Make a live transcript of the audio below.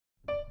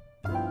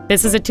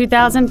This is a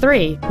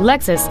 2003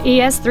 Lexus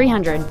ES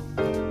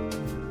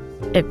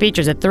 300. It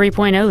features a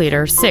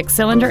 3.0-liter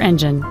six-cylinder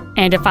engine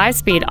and a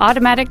 5-speed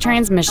automatic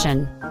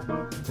transmission.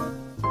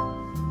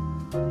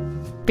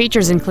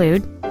 Features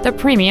include the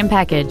premium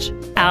package,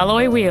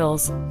 alloy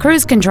wheels,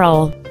 cruise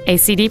control, a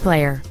CD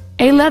player,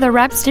 a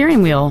leather-wrapped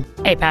steering wheel,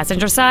 a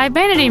passenger side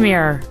vanity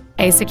mirror,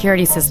 a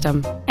security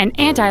system, an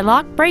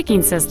anti-lock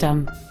braking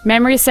system,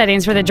 memory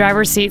settings for the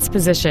driver's seat's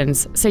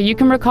positions so you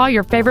can recall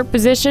your favorite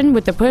position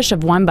with the push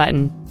of one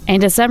button,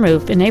 and a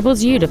sunroof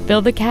enables you to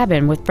fill the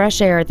cabin with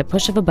fresh air at the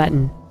push of a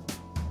button.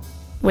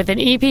 With an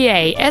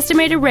EPA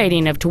estimated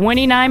rating of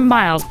 29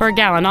 miles per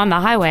gallon on the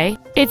highway,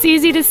 it's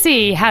easy to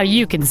see how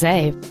you can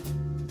save.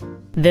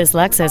 This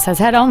Lexus has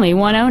had only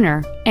one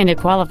owner, and it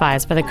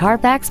qualifies for the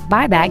Carfax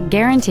buyback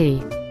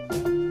guarantee.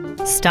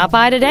 Stop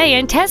by today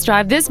and test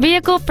drive this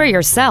vehicle for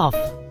yourself.